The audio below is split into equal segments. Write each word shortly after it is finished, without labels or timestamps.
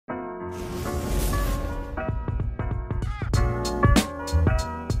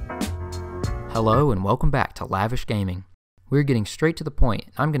Hello and welcome back to Lavish Gaming. We're getting straight to the point,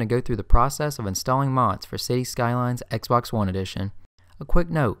 and I'm going to go through the process of installing mods for Cities Skylines Xbox One Edition. A quick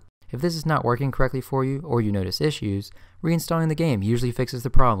note, if this is not working correctly for you or you notice issues, reinstalling the game usually fixes the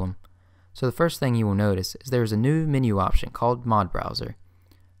problem. So the first thing you will notice is there is a new menu option called Mod Browser.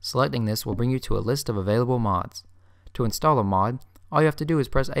 Selecting this will bring you to a list of available mods. To install a mod, all you have to do is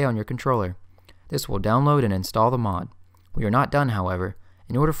press A on your controller. This will download and install the mod. We are not done, however.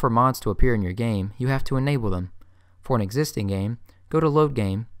 In order for mods to appear in your game, you have to enable them. For an existing game, go to Load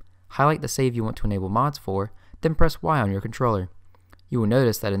Game, highlight the save you want to enable mods for, then press Y on your controller. You will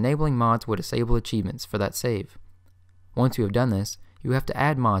notice that enabling mods will disable achievements for that save. Once you have done this, you have to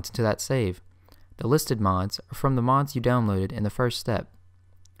add mods to that save. The listed mods are from the mods you downloaded in the first step.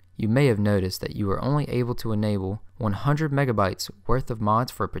 You may have noticed that you are only able to enable 100 megabytes worth of mods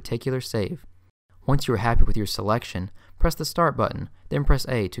for a particular save. Once you are happy with your selection, press the Start button, then press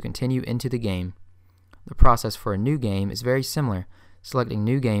A to continue into the game. The process for a new game is very similar. Selecting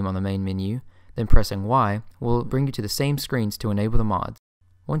New Game on the main menu, then pressing Y will bring you to the same screens to enable the mods.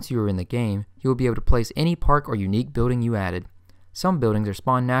 Once you are in the game, you will be able to place any park or unique building you added. Some buildings are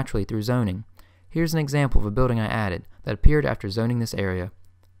spawned naturally through zoning. Here's an example of a building I added that appeared after zoning this area.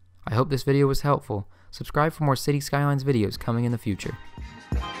 I hope this video was helpful. Subscribe for more Cities Skylines videos coming in the future.